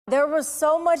There was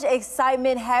so much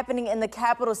excitement happening in the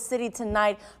capital city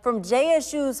tonight, from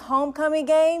JSU's homecoming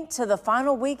game to the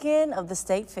final weekend of the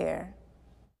state fair.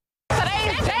 Today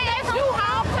is Jsu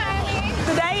Homecoming.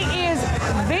 Today is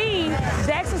the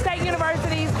Jackson State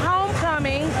University's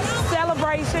homecoming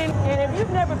celebration. And if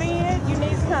you've never been, you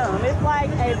need to come. It's like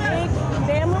a big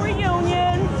family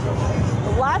reunion,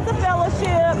 lots of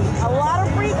fellowship, a lot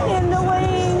of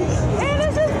rekindling, and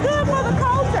it's just good for the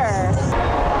culture.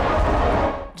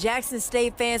 Jackson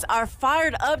State fans are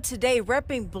fired up today,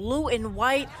 repping blue and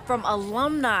white. From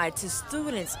alumni to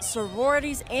students,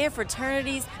 sororities, and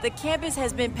fraternities, the campus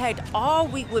has been packed all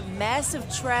week with massive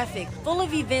traffic, full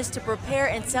of events to prepare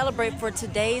and celebrate for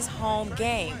today's home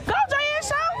game. Go,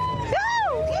 Jsu! Go!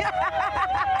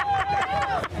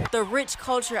 The rich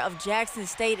culture of Jackson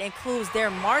State includes their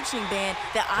marching band,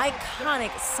 the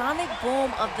iconic Sonic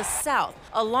Boom of the South,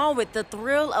 along with the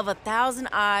thrill of 1,000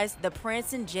 eyes, the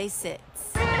prancing J6.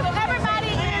 Everybody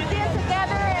is here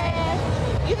together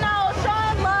and, you know,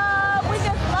 showing love. We're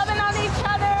just loving on each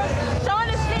other,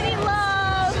 showing the city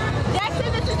love.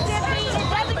 Jackson, Mississippi, it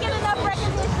doesn't get enough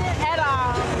recognition at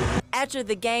all. After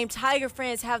the game, Tiger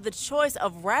fans have the choice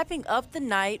of wrapping up the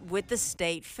night with the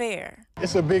state fair.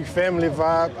 It's a big family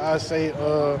vibe. I say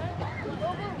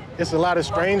it's a lot of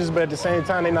strangers, but at the same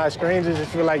time, they're not strangers. You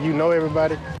feel like you know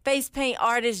everybody. Face paint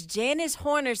artist Janice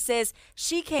Horner says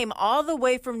she came all the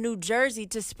way from New Jersey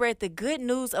to spread the good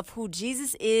news of who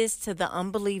Jesus is to the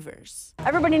unbelievers.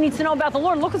 Everybody needs to know about the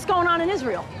Lord. Look what's going on in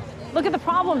Israel. Look at the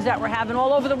problems that we're having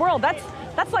all over the world.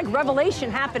 That's like revelation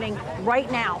happening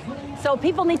right now. So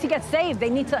people need to get saved. They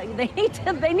need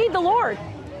the Lord.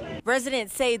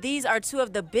 Residents say these are two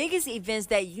of the biggest events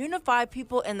that unify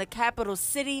people in the capital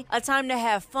city, a time to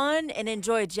have fun and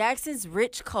enjoy Jackson's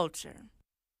rich culture.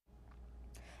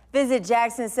 Visit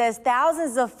Jackson says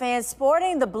thousands of fans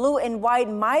sporting the blue and white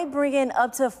might bring in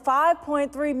up to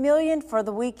 $5.3 million for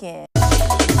the weekend.